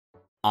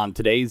On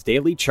today's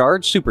Daily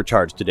Charge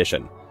Supercharged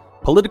edition,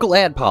 political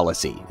ad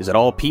policy. Is it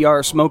all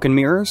PR smoke and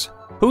mirrors?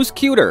 Who's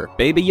cuter,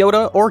 Baby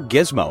Yoda or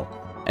Gizmo?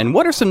 And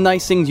what are some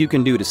nice things you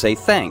can do to say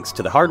thanks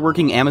to the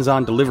hardworking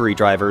Amazon delivery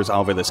drivers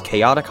over this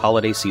chaotic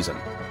holiday season?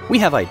 We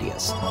have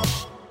ideas.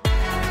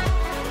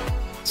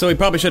 So we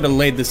probably should have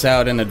laid this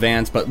out in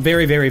advance, but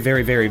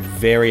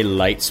very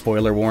light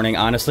spoiler warning.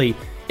 Honestly,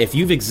 if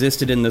you've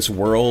existed in this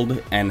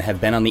world and have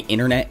been on the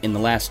internet in the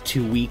last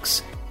 2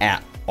 weeks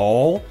at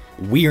all,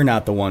 we are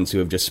not the ones who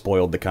have just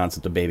spoiled the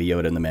concept of Baby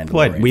Yoda and the Mandalorian.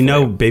 What? We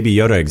know Baby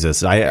Yoda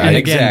exists.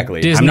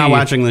 Exactly. Disney, I'm not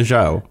watching the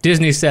show.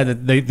 Disney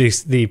said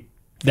that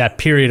that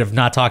period of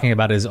not talking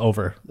about it is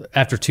over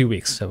after 2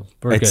 weeks. So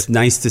we're good. It's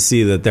nice to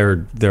see that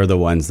they're the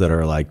ones that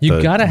are like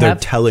they're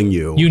telling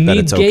you you that need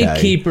it's okay.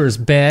 Gatekeepers,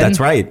 Ben. That's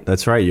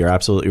right. You're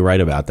absolutely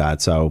right about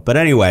that. So, but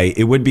anyway,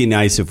 it would be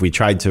nice if we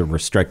tried to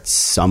restrict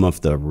some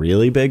of the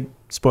really big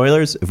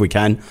spoilers if we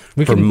can.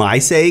 For my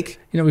sake,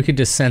 we could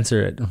just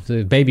censor it.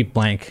 The baby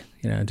blank.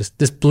 Just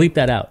bleep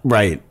that out.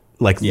 Right.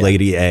 Like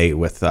Lady A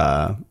with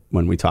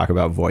when we talk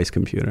about voice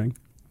computing.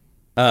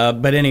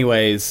 But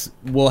anyways,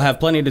 we'll have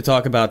plenty to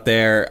talk about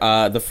there.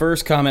 The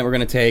first comment we're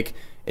going to take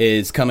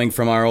is coming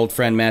from our old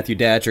friend Matthew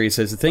Datcher. He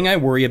says, the thing I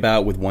worry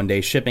about with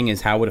one-day shipping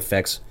is how it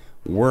affects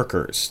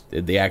workers,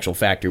 the actual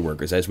factory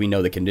workers. As we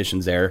know, the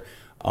conditions there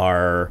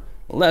are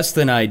less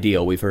than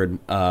ideal. We've heard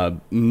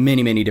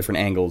many different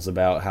angles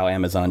about how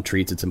Amazon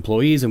treats its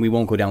employees, and we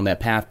won't go down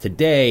that path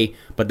today,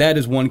 but that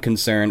is one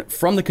concern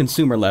from the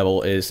consumer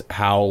level, is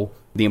how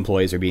the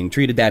employees are being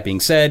treated. That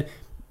being said,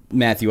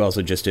 Matthew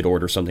also just did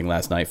order something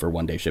last night for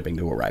one-day shipping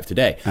to arrive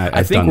today.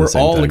 I think we're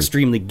all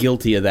extremely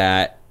guilty of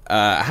that.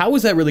 How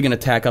is that really going to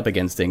tack up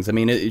against things? I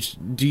mean,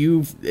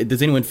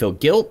 does anyone feel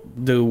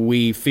guilt? Do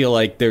we feel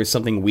like there's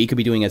something we could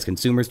be doing as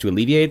consumers to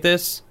alleviate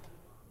this?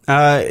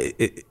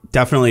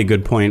 Definitely a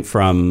good point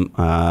from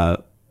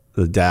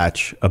the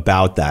Datch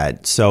about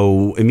that.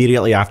 So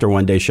immediately after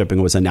one-day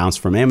shipping was announced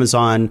from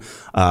Amazon,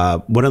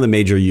 one of the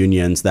major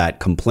unions that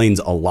complains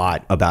a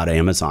lot about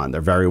Amazon,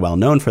 they're very well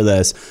known for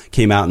this,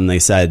 came out and they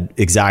said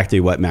exactly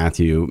what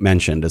Matthew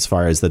mentioned, as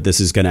far as that this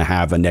is going to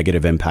have a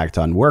negative impact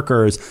on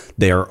workers.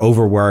 They are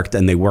overworked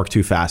and they work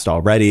too fast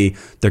already.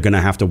 They're going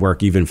to have to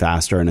work even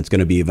faster, and it's going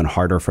to be even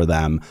harder for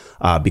them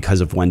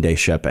because of one-day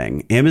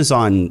shipping.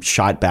 Amazon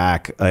shot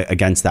back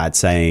against that,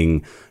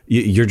 saying,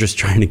 you're just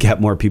trying to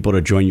get more people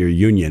to join your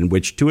union,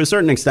 which to a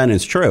certain extent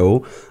is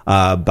true.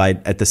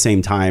 But at the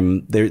same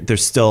time,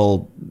 there's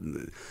still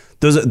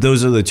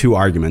those are the two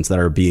arguments that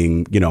are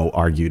being,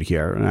 argued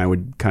here. And I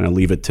would kind of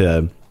leave it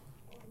to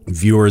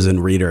viewers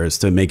and readers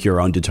to make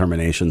your own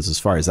determinations as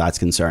far as that's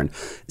concerned.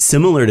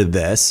 Similar to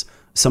this,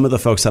 some of the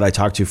folks that I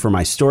talked to for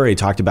my story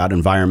talked about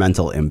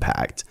environmental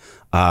impact.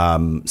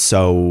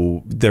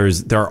 So there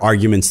are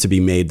arguments to be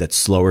made that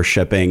slower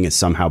shipping is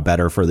somehow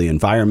better for the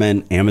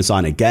environment.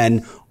 Amazon,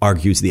 again,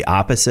 argues the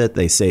opposite.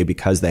 They say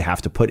because they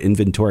have to put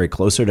inventory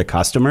closer to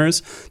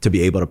customers to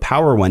be able to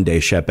power one-day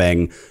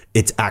shipping,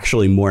 it's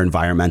actually more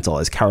environmental,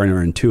 as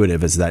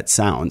counterintuitive as that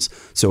sounds.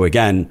 So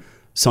again,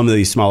 some of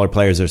these smaller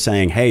players are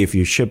saying, hey, if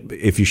you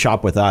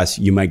shop with us,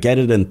 you might get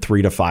it in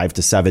 3 to 5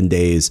 to 7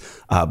 days,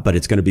 but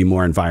it's going to be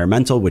more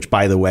environmental, which,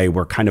 by the way,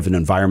 we're kind of an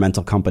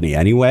environmental company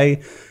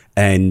anyway.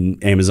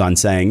 And Amazon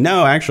saying,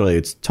 no, actually,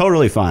 it's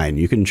totally fine.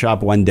 You can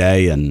shop one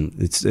day and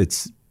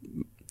it's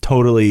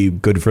totally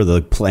good for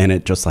the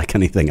planet, just like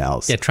anything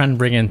else. Yeah, trying to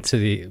bring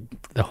into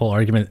the whole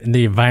argument in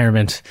the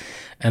environment,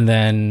 and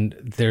then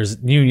there's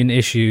union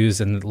issues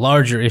and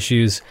larger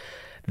issues.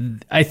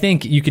 I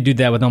think you could do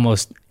that with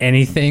almost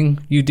anything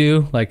you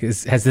do. Like,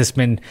 this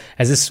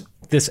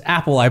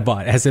apple I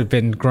bought, has it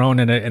been grown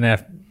in an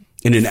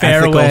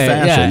ethical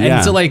fashion?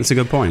 Yeah, so that's a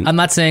good point. I'm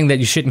not saying that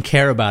you shouldn't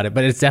care about it,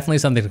 but it's definitely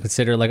something to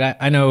consider. Like,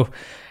 I know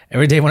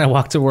every day when I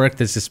walk to work,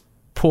 there's this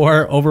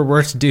poor,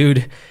 overworked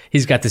dude.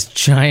 He's got this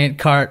giant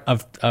cart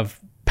of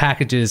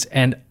packages,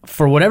 and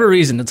for whatever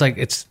reason,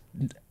 it's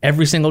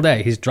every single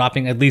day he's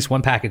dropping at least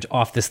one package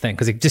off this thing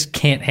because he just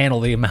can't handle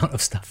the amount of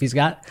stuff he's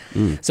got.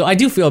 So I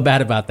do feel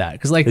bad about that,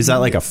 because is that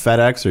like a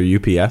FedEx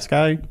or UPS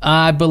guy?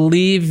 I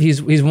believe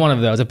he's one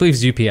of those. I believe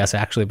he's UPS,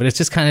 actually, but it's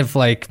just kind of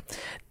like,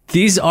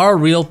 these are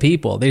real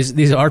people.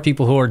 These are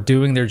people who are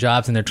doing their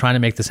jobs, and they're trying to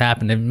make this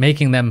happen, and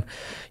making them,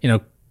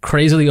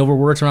 crazily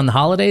overworked around the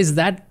holidays.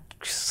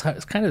 That's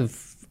kind of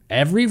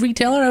every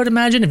retailer, I would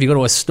imagine. If you go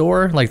to a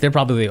store, like, they're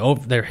probably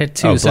they're hit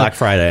too. Black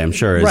Friday, I'm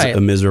sure, is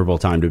a miserable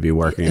time to be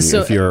working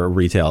if you're a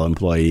retail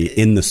employee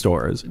in the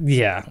stores.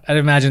 Yeah, I'd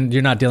imagine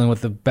you're not dealing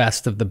with the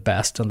best of the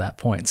best on that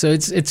point. So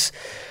it's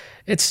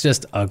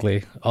just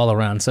ugly all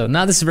around. So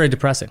now this is very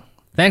depressing.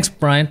 Thanks,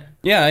 Brian.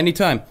 Yeah,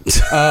 anytime.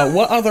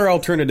 What other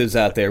alternatives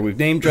out there? We've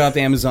name-dropped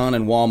Amazon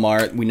and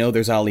Walmart. We know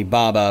there's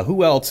Alibaba.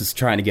 Who else is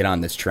trying to get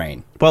on this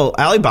train? Well,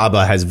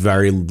 Alibaba has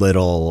very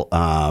little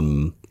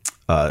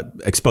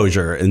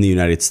exposure in the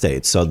United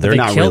States, so they're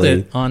not killed really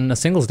it on a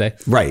Singles Day,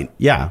 right?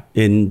 Yeah,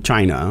 in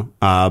China.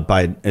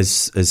 But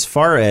as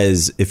far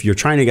as if you're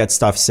trying to get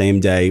stuff same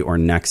day or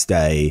next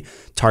day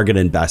Target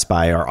and Best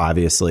Buy are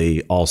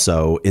obviously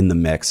also in the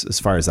mix as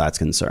far as that's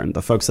concerned.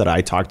 The folks that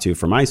I talked to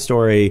for my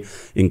story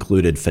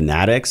included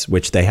Fanatics,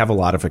 which they have a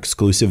lot of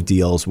exclusive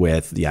deals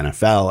with the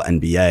NFL,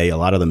 NBA, a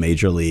lot of the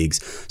major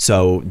leagues.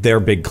 So their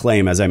big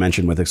claim, as I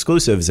mentioned with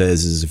exclusives,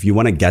 is if you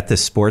want to get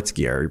this sports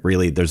gear,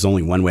 really, there's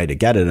only one way to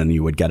get it, and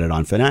you would get it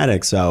on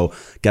Fanatics. So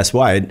guess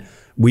what?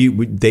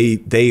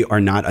 They are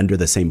not under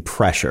the same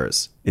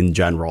pressures in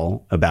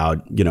general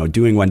about,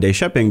 doing one day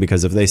shipping,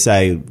 because if they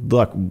say,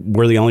 look,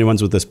 we're the only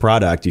ones with this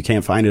product, you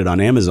can't find it on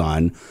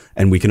Amazon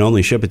and we can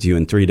only ship it to you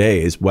in 3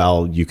 days.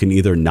 Well, you can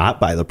either not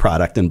buy the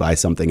product and buy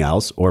something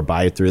else, or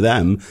buy it through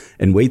them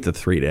and wait the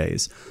 3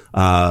 days.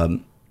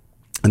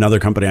 Another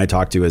company I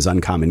talked to is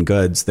Uncommon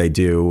Goods. They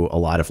do a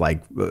lot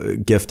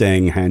of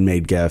gifting,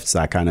 handmade gifts,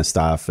 that kind of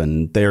stuff.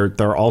 And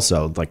they're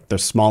also they're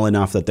small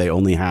enough that they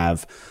only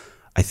have,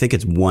 I think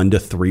it's 1 to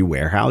 3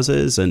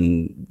 warehouses,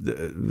 and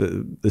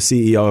the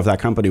CEO of that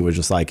company was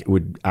just like, it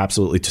would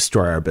absolutely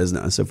destroy our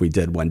business if we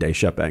did one day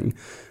shipping.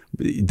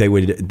 They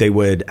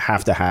would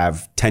have to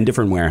have 10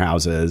 different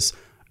warehouses,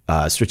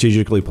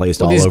 strategically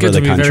placed all over the country. These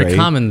goods would be very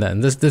common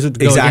then. This would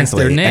go against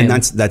their name.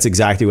 And that's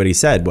exactly what he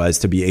said, was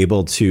to be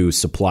able to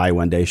supply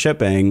one day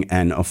shipping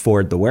and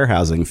afford the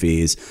warehousing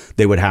fees,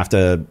 they would have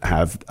to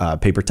have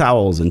paper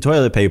towels and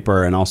toilet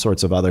paper and all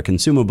sorts of other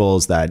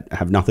consumables that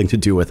have nothing to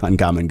do with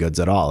Uncommon Goods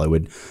at all. It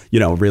would,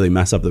 really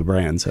mess up the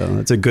brand. So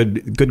it's a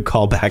good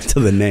callback to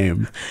the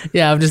name.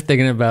 Yeah, I'm just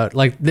thinking about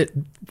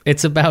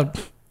it's about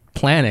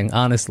planning,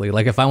 honestly.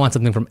 If I want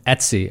something from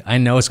Etsy, I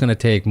know it's going to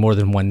take more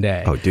than 1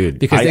 day. Oh, dude.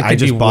 Because I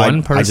just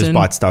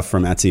bought stuff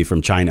from Etsy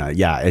from China.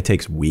 Yeah, it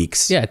takes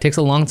weeks. Yeah, it takes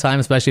a long time,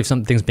 especially if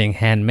something's being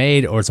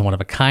handmade or it's a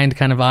one-of-a-kind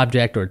kind of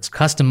object or it's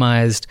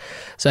customized.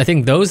 So I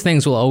think those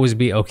things will always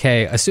be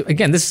okay.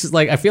 Again, this is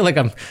I feel like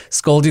I'm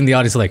scolding the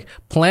audience,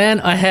 plan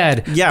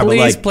ahead. Yeah,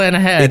 please plan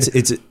ahead.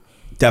 It's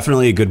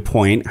definitely a good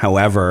point.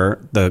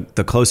 However,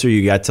 the closer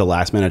you get to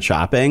last-minute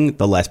shopping,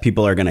 the less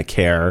people are going to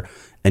care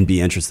and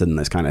be interested in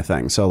this kind of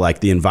thing. So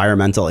the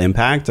environmental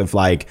impact of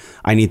I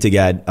need to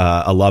get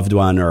a loved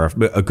one or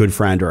a good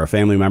friend or a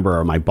family member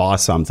or my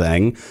boss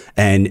something,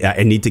 and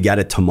I need to get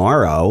it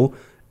tomorrow.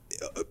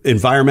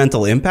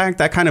 Environmental impact,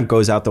 that kind of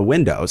goes out the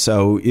window.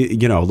 So,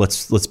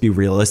 let's be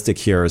realistic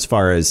here as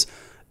far as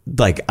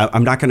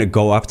I'm not going to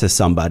go up to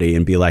somebody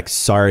and be like,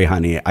 sorry,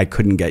 honey, I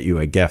couldn't get you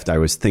a gift. I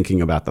was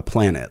thinking about the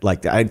planet.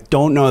 I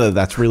don't know that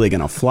that's really going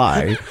to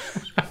fly.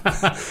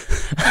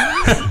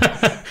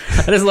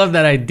 I just love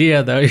that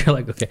idea, though. You're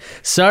like, okay,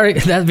 sorry,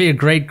 that'd be a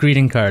great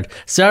greeting card.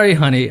 Sorry,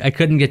 honey, I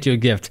couldn't get you a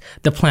gift.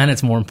 The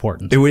planet's more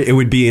important. It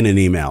would be in an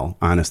email,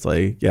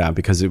 honestly. Yeah,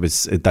 because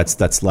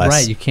that's less.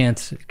 Right,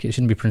 it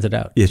shouldn't be printed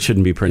out. It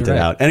shouldn't be printed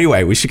out.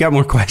 Anyway, we should get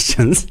more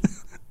questions.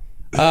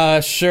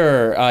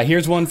 Sure.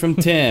 Here's one from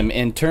Tim.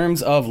 In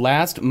terms of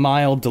last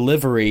mile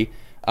delivery,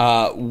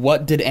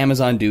 what did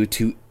Amazon do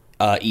to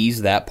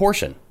ease that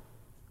portion?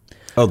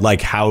 Oh,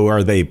 how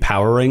are they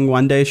powering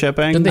one day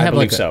shipping? Don't they have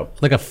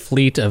a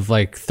fleet of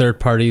third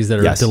parties that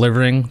are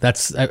delivering? I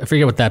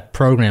forget what that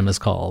program is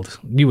called.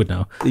 You would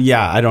know.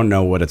 Yeah, I don't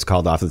know what it's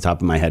called off the top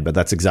of my head, but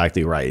that's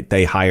exactly right.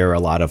 They hire a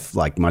lot of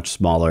much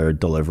smaller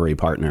delivery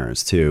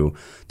partners to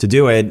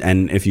do it.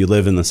 And if you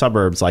live in the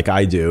suburbs like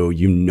I do,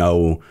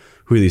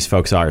 who these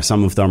folks are.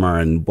 Some of them are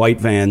in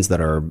white vans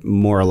that are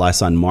more or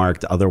less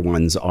unmarked. Other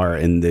ones are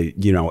in the,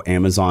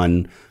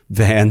 Amazon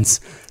vans.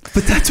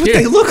 But that's what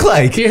they look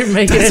like. You're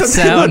making it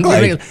sound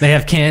like. They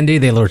have candy.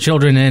 They lure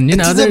children in.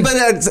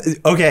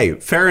 Okay,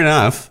 fair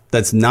enough.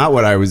 That's not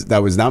what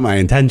that was not my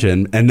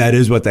intention. And that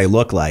is what they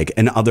look like.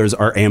 And others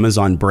are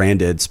Amazon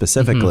branded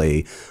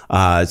specifically.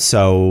 Mm-hmm.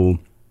 So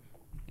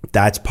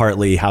that's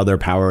partly how they're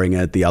powering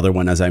it. The other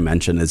one, as I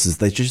mentioned, is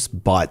they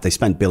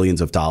spent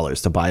billions of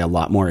dollars to buy a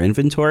lot more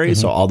inventory.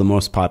 Mm-hmm. So all the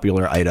most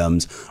popular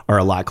items are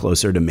a lot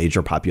closer to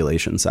major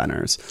population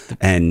centers.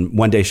 And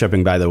one day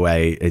shipping, by the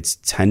way, it's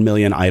 10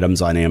 million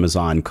items on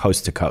Amazon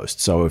coast to coast.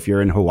 So if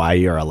you're in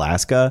Hawaii or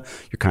Alaska,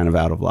 you're kind of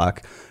out of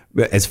luck.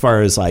 As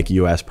far as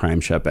US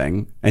prime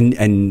shipping,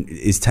 and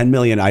is 10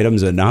 million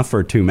items enough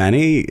or too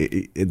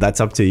many? That's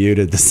up to you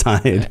to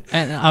decide.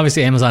 And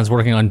obviously Amazon's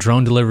working on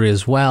drone delivery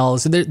as well.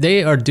 So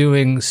they are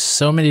doing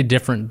so many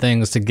different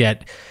things to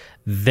get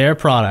their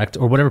product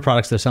or whatever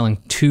products they're selling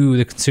to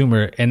the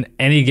consumer in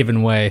any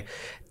given way,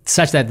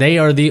 such that they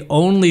are the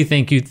only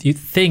thing you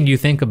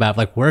think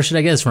about. Where should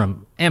I get this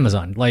from?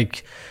 Amazon.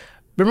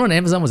 Remember when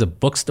Amazon was a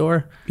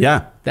bookstore?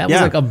 Yeah. That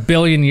was a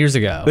billion years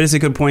ago. But it's a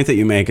good point that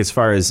you make as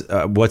far as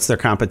what's their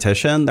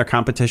competition. Their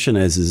competition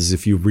is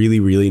if you really,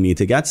 really need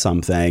to get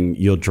something,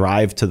 you'll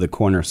drive to the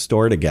corner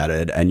store to get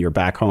it, and you're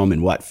back home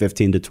in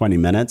 15 to 20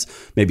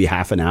 minutes, maybe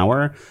half an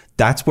hour.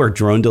 That's where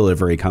drone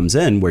delivery comes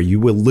in, where you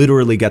will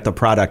literally get the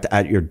product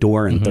at your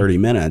door in 30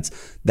 minutes.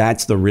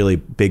 That's the really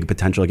big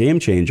potential game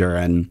changer.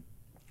 And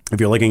if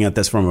you're looking at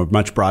this from a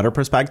much broader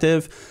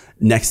perspective,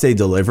 next day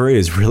delivery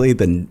is really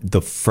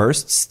the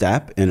first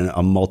step in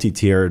a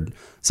multi-tiered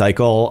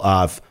cycle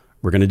of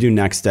We're going to do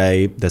next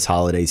day this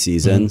holiday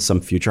season. Some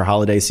future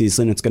holiday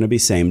season, it's going to be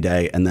same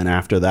day. And then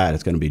after that,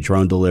 it's going to be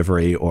drone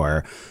delivery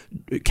or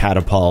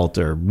catapult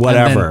or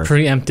whatever. And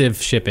then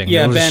preemptive shipping.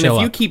 Yeah, It'll just Ben, show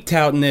if you up. keep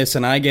touting this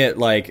and I get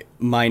like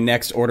my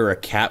next order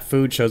of cat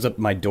food shows up at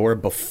my door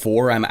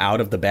before I'm out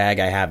of the bag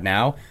I have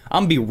now,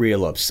 I'm gonna be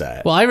real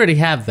upset. Well, I already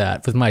have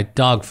that with my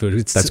dog food.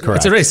 That's correct.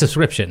 It's already a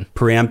subscription.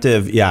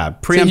 Preemptive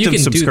you can do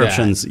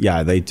subscriptions.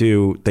 Yeah, they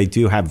do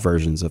have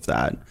versions of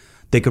that.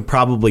 They could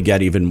probably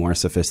get even more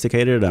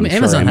sophisticated. I'm sure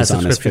Amazon has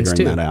Amazon is subscriptions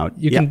figuring too. that out.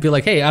 You can be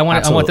like, hey, I want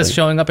Absolutely. this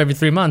showing up every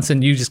 3 months,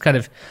 and you just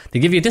they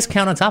give you a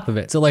discount on top of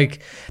it. So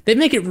like they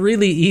make it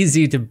really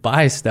easy to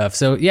buy stuff.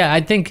 So yeah,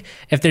 I think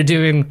if they're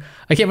doing,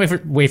 I can't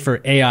wait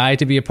for AI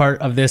to be a part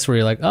of this, where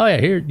you're like, oh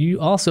yeah, here you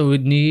also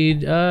would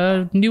need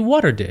a new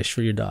water dish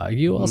for your dog.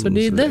 You also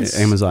need this.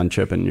 Amazon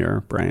chip in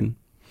your brain.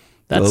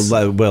 That's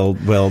Will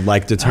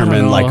like I don't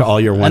determine know. like all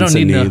your wants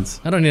and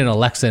needs. I don't need an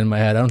Alexa in my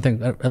head.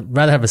 I'd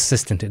rather have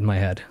Assistant in my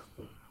head.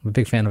 I'm a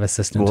big fan of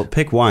Assistant. Well,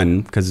 pick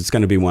one because it's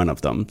going to be one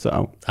of them.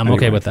 So I'm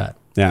okay with that.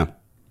 Yeah.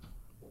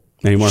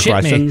 Any more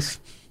Ship me.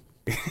 questions?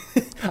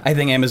 I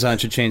think Amazon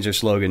should change their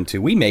slogan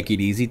to "We make it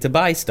easy to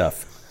buy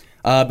stuff."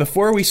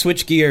 Before we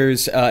switch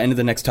gears into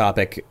the next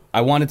topic,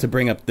 I wanted to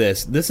bring up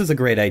this. This is a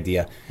great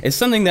idea. It's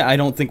something that I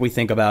don't think we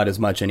think about as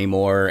much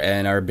anymore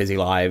in our busy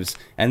lives.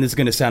 And this is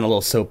going to sound a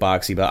little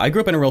soapboxy, but I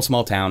grew up in a real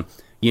small town.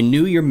 You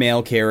knew your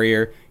mail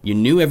carrier. You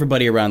knew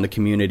everybody around the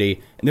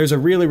community. And there's a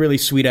really, really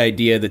sweet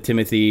idea that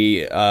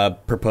Timothy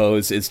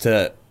proposed is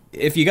to,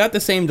 if you got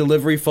the same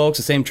delivery folks,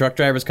 the same truck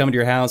drivers coming to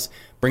your house,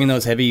 bringing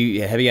those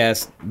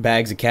heavy-ass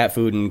bags of cat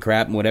food and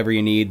crap and whatever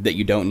you need that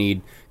you don't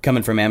need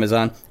coming from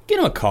Amazon, get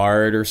them a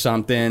card or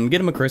something. Get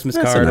them a Christmas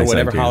That's a card or nice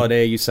whatever idea.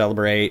 holiday you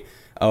celebrate.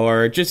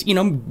 Or just,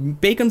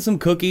 bake them some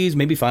cookies,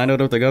 maybe find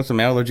out if they got some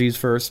allergies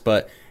first.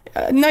 But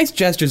nice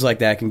gestures like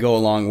that can go a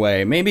long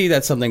way. Maybe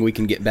that's something we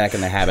can get back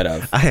in the habit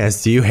of. I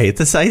asked, do you hate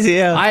this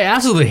idea? I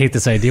absolutely hate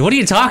this idea. What are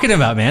you talking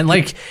about, man?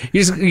 Like,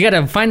 you got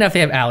to find out if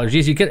they have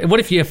allergies. What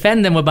if you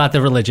offend them about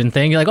the religion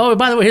thing? You're like, oh,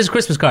 by the way, here's a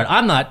Christmas card.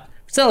 I'm not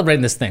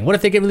celebrating this thing. What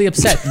if they get really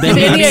upset? They have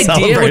any idea what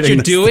celebrating you're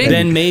this doing?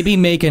 Then maybe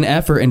make an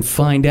effort and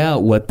find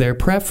out what their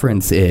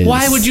preference is.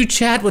 Why would you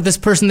chat with this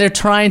person? They're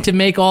trying to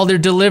make all their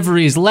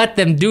deliveries. Let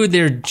them do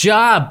their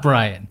job,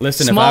 Brian.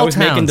 Listen, Small if I was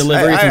making towns.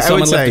 deliveries I and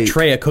someone would left a say-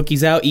 tray of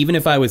cookies out, even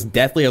if I was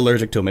deathly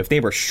allergic to them, if they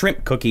were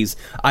shrimp cookies,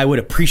 I would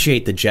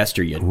appreciate the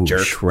gesture, you Ooh,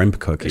 jerk. shrimp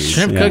cookies.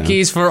 Shrimp Yeah.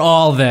 cookies for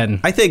all,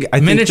 then. I think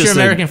Miniature just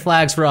American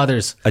flags for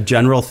others. a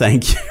general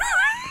thank you.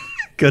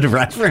 Good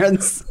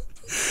reference.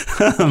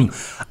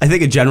 I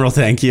think a general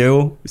thank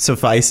you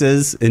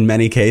suffices in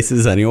many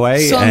cases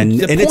anyway. The and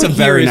it's a point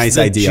very here is nice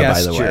the idea, by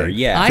the gesture, way.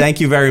 yeah.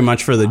 Thank you very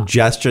much for the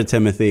gesture,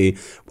 Timothy.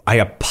 I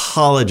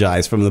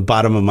apologize from the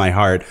bottom of my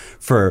heart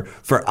for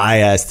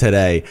IS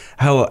today.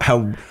 What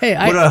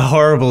a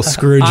horrible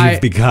Scrooge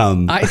you've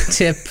become. I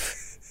tip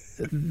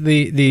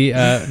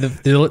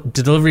the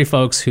delivery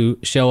folks who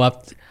show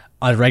up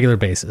on a regular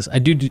basis. I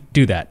do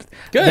that.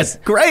 Good.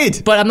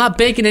 Great. But I'm not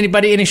baking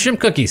anybody any shrimp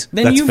cookies.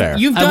 Then That's you've, fair.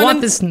 You've I done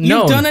want this known.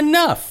 You've done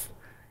enough.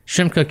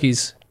 Shrimp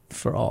cookies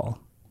for all.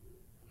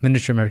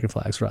 Miniature American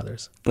flags for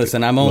others.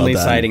 Listen, I'm only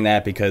done. citing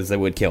that because it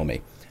would kill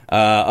me.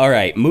 All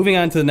right, moving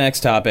on to the next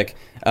topic.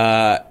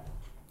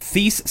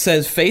 Thies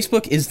says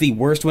Facebook is the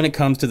worst when it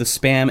comes to the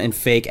spam and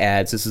fake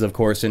ads. This is, of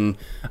course, in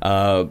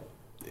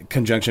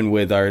conjunction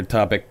with our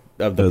topic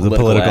of the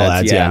political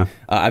ads. yeah.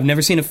 I've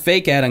never seen a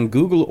fake ad on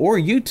Google or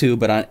YouTube,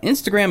 but on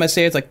Instagram, I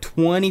say it's like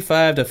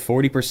 25 to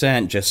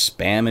 40% just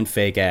spam and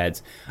fake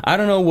ads. I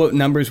don't know what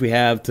numbers we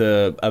have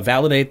to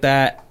validate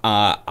that.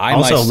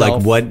 Also,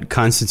 like, what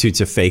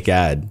constitutes a fake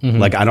ad? Mm-hmm.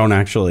 Like, I don't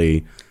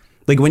actually...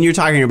 Like, when you're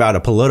talking about a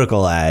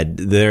political ad,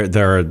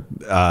 there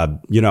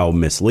are,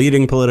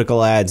 misleading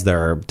political ads,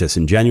 there are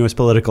disingenuous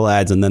political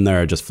ads, and then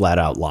there are just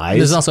flat-out lies.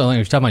 There's also, like,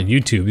 if you're talking about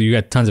YouTube, you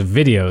got tons of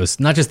videos,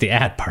 not just the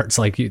ad parts.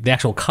 Like, the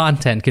actual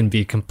content can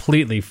be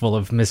completely full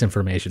of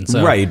misinformation.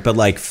 So, Right, but,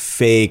 like,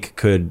 fake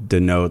could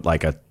denote,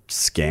 like, a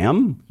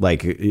scam,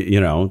 like,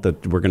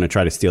 that we're going to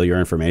try to steal your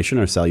information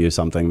or sell you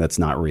something that's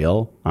not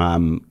real.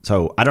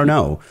 So I don't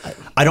know.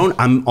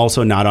 I'm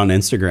also not on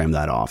Instagram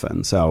that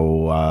often.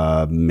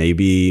 So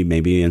maybe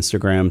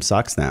Instagram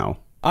sucks now.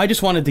 I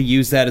just wanted to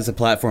use that as a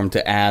platform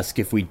to ask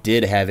if we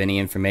did have any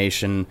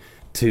information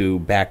to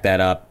back that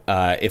up,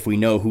 if we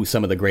know who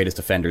some of the greatest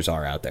offenders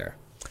are out there.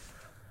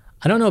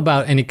 I don't know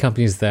about any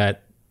companies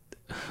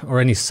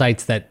or any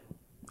sites that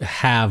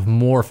have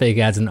more fake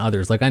ads than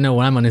others. Like, I know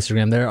when I'm on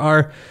Instagram, there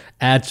are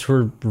ads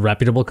for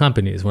reputable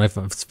companies. When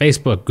it's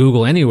Facebook,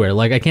 Google, anywhere,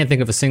 like, I can't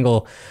think of a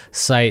single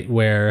site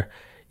where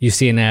you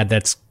see an ad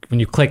that's, when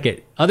you click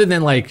it, other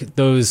than like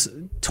those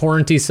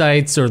torrenty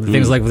sites or the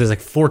things like where there's like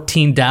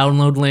 14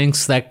 download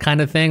links, that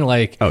kind of thing.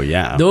 Like, Oh,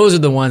 yeah. those are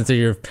the ones that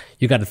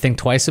you got to think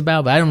twice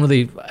about. But I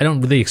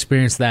don't really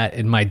experience that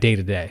in my day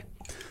to day.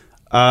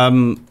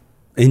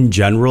 In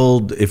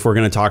general, if we're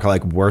going to talk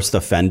like worst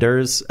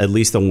offenders, at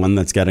least the one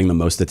that's getting the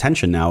most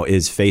attention now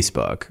is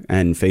Facebook.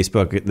 And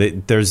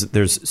Facebook,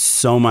 there's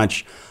so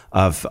much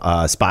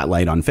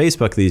spotlight on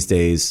Facebook these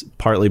days,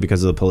 partly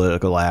because of the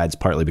political ads,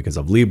 partly because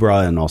of Libra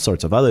and all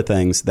sorts of other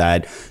things,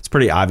 that it's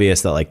pretty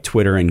obvious that like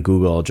Twitter and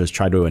Google just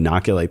tried to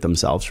inoculate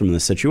themselves from the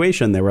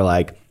situation. They were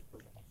like,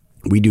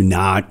 we do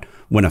not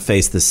want to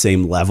face the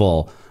same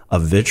level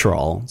of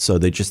vitriol. So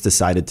they just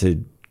decided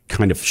to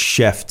kind of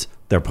shift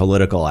their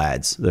political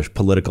ads, their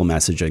political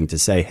messaging to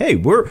say, hey,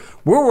 we're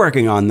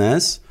working on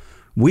this.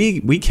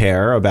 We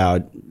care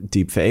about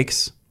deep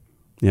fakes,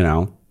 you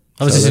know.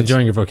 I was just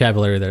enjoying your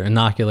vocabulary there.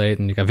 Inoculate,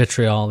 and you got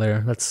vitriol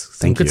there. That's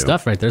some good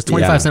stuff right there. There's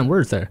 25-cent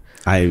words there.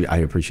 I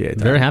appreciate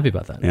that. Very happy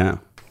about that. Yeah.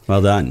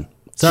 Well done.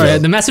 Sorry,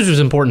 the message was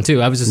important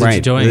too. I was just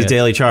enjoying the it.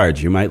 Daily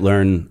Charge. You might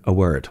learn a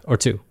word Or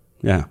two.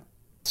 Yeah.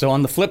 So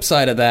on the flip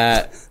side of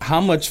that, how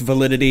much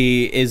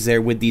validity is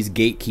there with these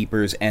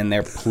gatekeepers and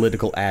their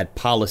political ad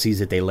policies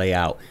that they lay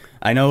out?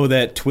 I know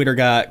that Twitter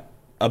got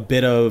a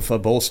bit of a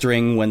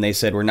bolstering when they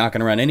said we're not going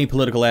to run any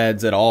political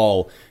ads at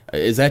all.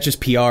 Is that just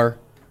PR?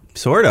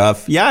 Sort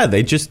of. Yeah,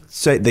 they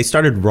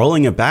started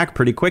rolling it back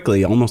pretty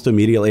quickly, almost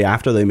immediately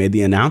after they made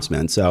the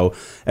announcement. So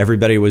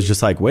everybody was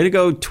just like, way to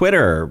go,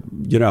 Twitter,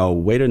 you know,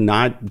 way to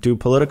not do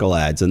political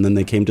ads. And then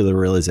they came to the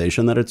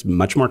realization that it's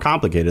much more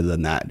complicated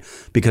than that,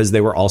 because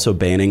they were also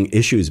banning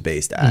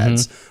issues-based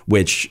ads,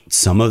 which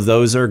some of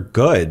those are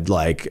good,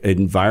 like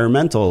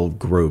environmental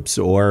groups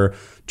or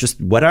just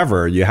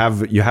whatever. You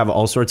have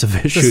all sorts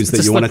of issues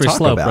that you want to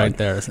talk about. Right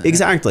there,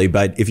 exactly.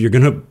 But if you're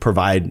going to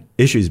provide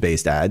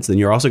issues-based ads, then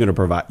you're also going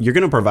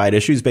to provide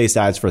issues-based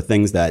ads for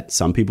things that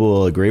some people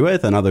will agree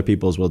with and other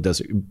people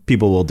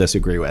will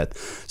disagree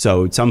with.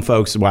 So some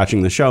folks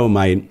watching the show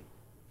might,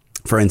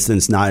 for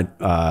instance, not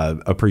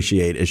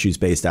appreciate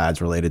issues-based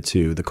ads related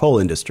to the coal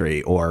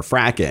industry or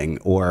fracking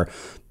or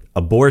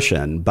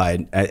abortion.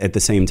 But at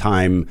the same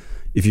time,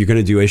 if you're going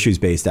to do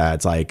issues-based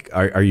ads, like,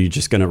 are you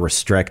just going to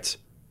restrict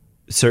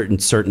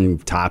certain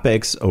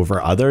topics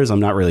over others? I'm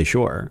not really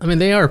sure. I mean,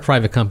 they are a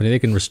private company. They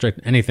can restrict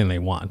anything they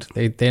want.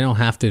 They don't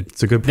have to.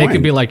 It's a good point. They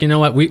could be like, you know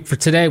what? For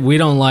today, we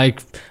don't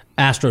like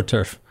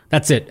AstroTurf.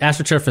 That's it.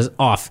 AstroTurf is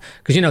off.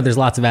 Because, you know, there's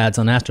lots of ads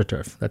on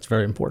AstroTurf. That's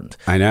very important.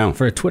 I know.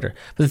 For Twitter.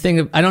 But the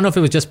thing, I don't know if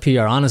it was just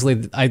PR.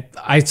 Honestly, I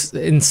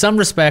in some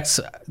respects,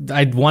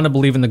 I'd want to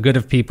believe in the good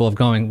of people of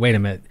going, wait a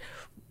minute.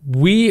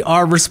 We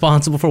are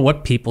responsible for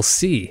what people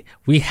see.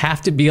 We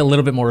have to be a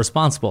little bit more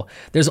responsible.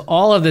 There's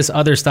all of this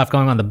other stuff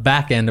going on the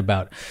back end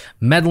about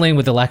meddling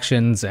with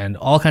elections and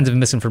all kinds of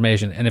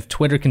misinformation. And if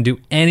Twitter can do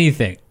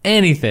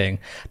anything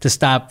to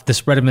stop the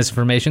spread of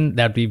misinformation,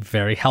 that'd be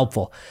very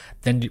helpful.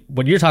 Then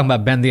what you're talking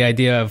about, Ben, the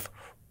idea of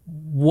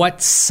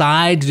what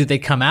side do they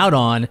come out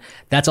on?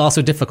 That's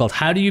also difficult.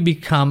 How do you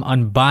become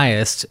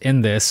unbiased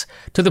in this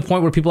to the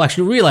point where people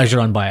actually realize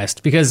you're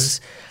unbiased?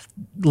 Because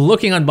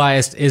looking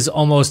unbiased is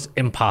almost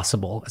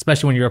impossible,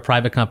 especially when you're a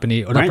private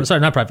company, or right.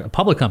 not private, a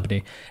public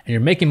company, and you're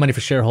making money for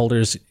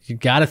shareholders. You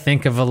got to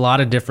think of a lot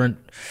of different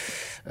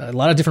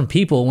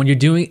people when you're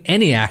doing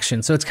any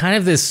action. So it's kind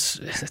of this.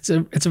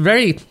 It's a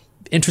very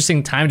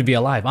interesting time to be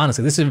alive.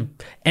 Honestly,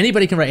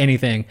 anybody can write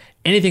anything.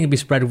 Anything can be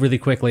spread really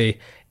quickly.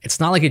 It's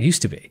not like it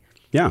used to be.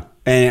 Yeah,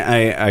 and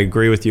I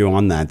agree with you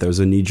on that. There's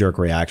a knee-jerk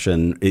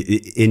reaction.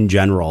 In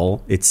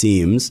general, it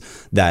seems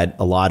that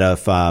a lot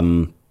of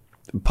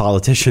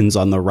politicians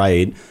on the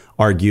right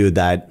argue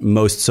that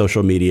most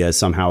social media is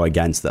somehow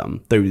against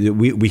them.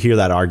 We hear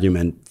that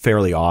argument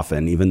fairly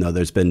often, even though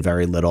there's been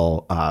very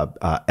little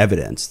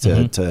evidence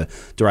to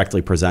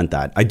directly present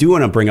that. I do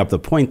want to bring up the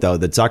point, though,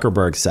 that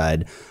Zuckerberg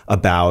said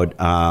about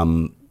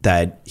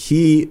that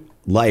he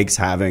likes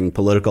having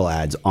political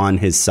ads on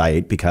his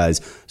site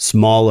because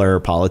smaller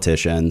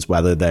politicians,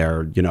 whether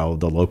they're, you know,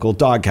 the local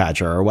dog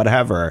catcher or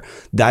whatever,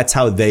 that's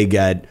how they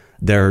get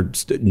their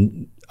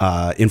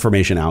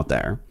information out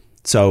there.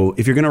 So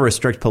if you're going to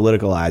restrict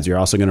political ads, you're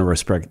also going to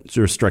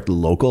restrict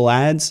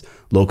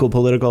local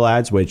political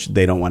ads, which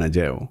they don't want to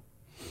do.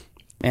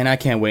 And I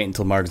can't wait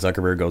until Mark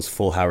Zuckerberg goes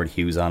full Howard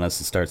Hughes on us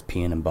and starts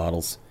peeing in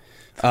bottles.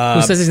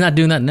 Who says he's not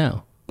doing that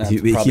now?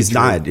 He's true.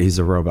 Not. He's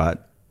a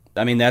robot.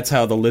 I mean, that's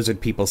how the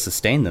lizard people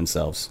sustain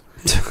themselves.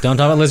 Don't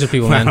talk about lizard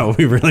people, man. Wow,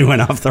 we really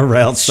went off the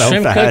rails so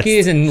Shrimp fast.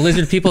 cookies and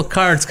lizard people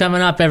cards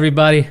coming up,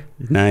 everybody.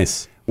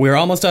 Nice. We're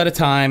almost out of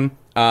time.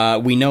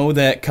 We know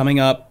that coming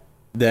up,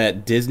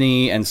 that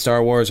Disney and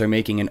Star Wars are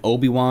making an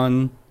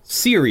Obi-Wan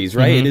series,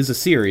 right? It is a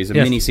series, a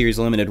mini-series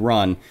limited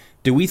run.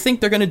 Do we think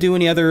they're going to do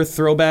any other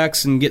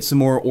throwbacks and get some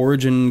more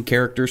origin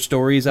character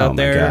stories out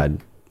there? Oh, my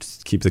God.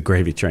 Just keep the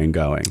gravy train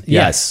going.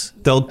 Yes.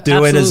 They'll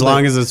do it as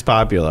long as it's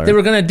popular. They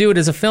were going to do it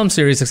as a film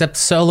series, except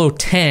Solo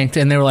tanked,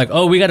 and they were like,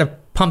 oh, we got to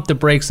pump the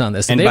brakes on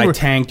this. And by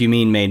tanked, you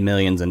mean made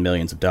millions and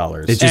millions of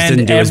dollars. It just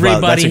didn't do as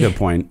well. That's a good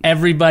point.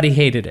 Everybody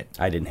hated it.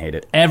 I didn't hate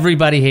it.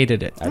 Everybody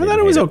hated it. I thought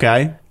it was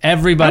okay.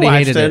 Everybody I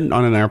watched hated it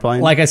on an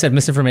airplane. Like I said,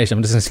 misinformation.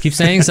 I'm just going to keep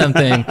saying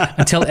something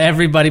until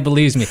everybody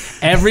believes me.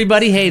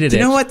 Everybody hated it.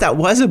 You know what? That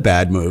was a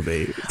bad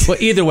movie. Well,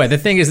 either way, the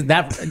thing is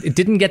that it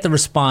didn't get the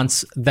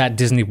response that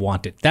Disney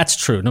wanted. That's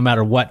true, no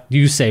matter what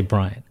you say,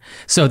 Brian.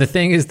 So the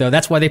thing is, though,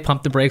 that's why they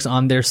pumped the brakes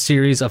on their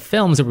series of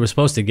films that we were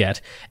supposed to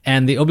get.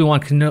 And the Obi-Wan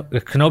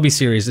Kenobi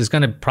series is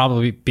going to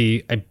probably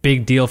be a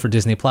big deal for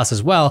Disney Plus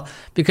as well,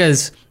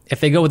 because if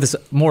they go with this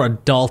more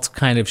adult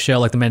kind of show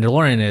like The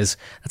Mandalorian is,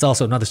 that's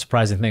also another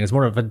surprising thing. It's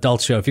more of an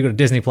adult show. If you go to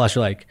Disney Plus,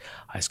 you're like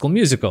High School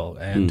Musical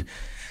and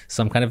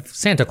some kind of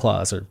Santa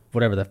Claus or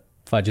whatever the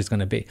fudge is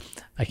going to be.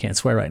 I can't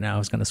swear right now. I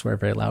was going to swear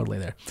very loudly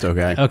there. It's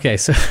okay. Okay,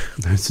 so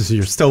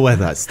you're still with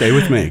us. Stay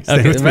with me.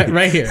 Stay with me.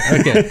 Right here.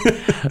 Okay.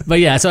 But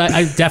yeah, so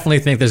I definitely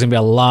think there's going to be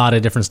a lot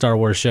of different Star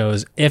Wars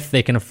shows if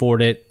they can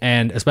afford it,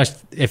 and especially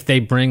if they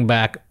bring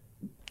back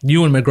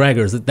Ewan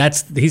McGregor's.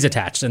 He's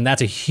attached, and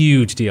that's a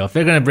huge deal. If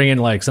they're going to bring in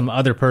like some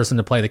other person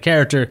to play the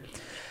character,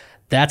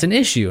 that's an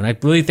issue. And I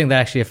really think that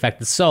actually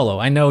affected Solo.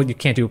 I know you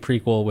can't do a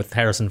prequel with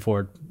Harrison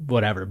Ford,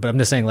 whatever, but I'm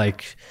just saying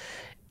like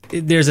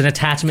there's an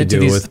attachment to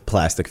do these. it with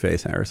plastic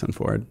face Harrison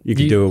Ford. You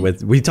could do it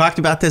with. We talked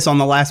about this on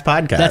the last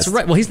podcast. That's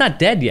right. Well, he's not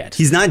dead yet.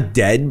 He's not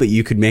dead, but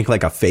you could make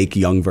like a fake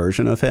young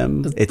version of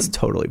him. It's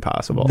totally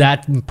possible.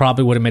 That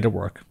probably would have made it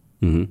work.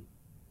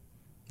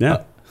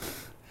 Yeah.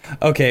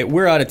 Okay,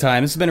 we're out of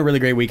time. This has been a really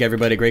great week,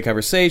 everybody. Great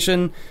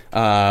conversation.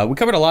 We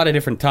covered a lot of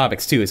different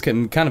topics, too. It's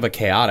kind of a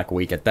chaotic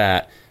week at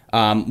that.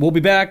 We'll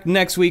be back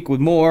next week with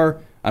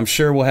more. I'm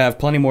sure we'll have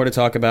plenty more to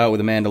talk about with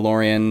The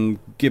Mandalorian,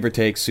 give or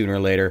take, sooner or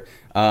later.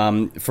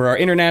 For our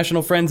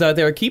international friends out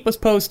there, keep us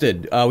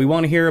posted. We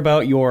want to hear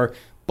about your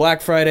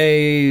Black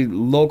Friday,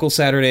 local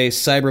Saturday,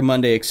 Cyber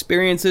Monday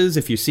experiences.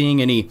 If you're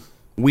seeing any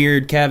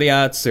weird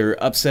caveats or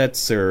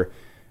upsets or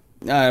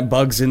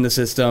bugs in the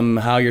system,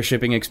 how your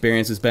shipping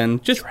experience has been,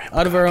 just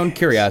out of our own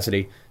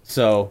curiosity.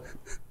 So,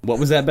 what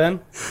was that, Ben?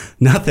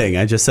 Nothing.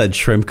 I just said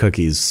shrimp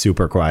cookies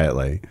super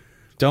quietly.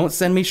 Don't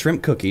send me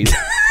shrimp cookies.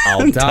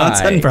 I'll die. Don't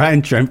send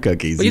Brian shrimp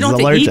cookies. But you He's don't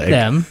have allergic. to eat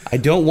them. I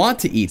don't want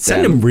to eat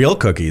Send them. him real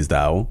cookies,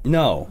 though.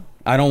 No,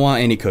 I don't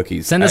want any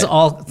cookies. Send us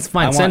all. It's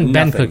fine. I Send want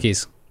Ben nothing.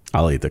 cookies.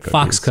 I'll eat the cookies.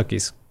 Fox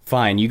cookies.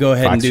 Fine, you go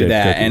ahead and do Fox-shaped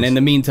that. cookies. And in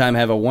the meantime,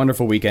 have a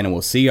wonderful weekend, and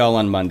we'll see y'all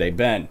on Monday.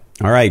 Ben.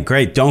 All right,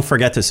 great. Don't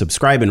forget to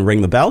subscribe and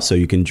ring the bell so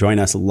you can join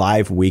us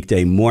live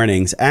weekday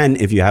mornings.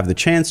 And if you have the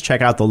chance,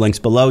 check out the links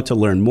below to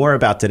learn more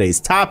about today's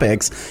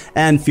topics.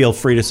 And feel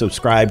free to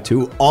subscribe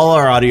to all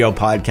our audio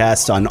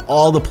podcasts on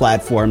all the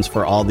platforms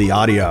for all the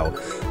audio.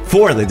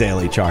 For The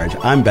Daily Charge,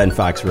 I'm Ben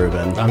Fox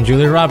Rubin. I'm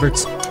Julia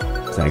Roberts.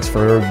 Thanks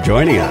for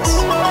joining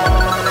us.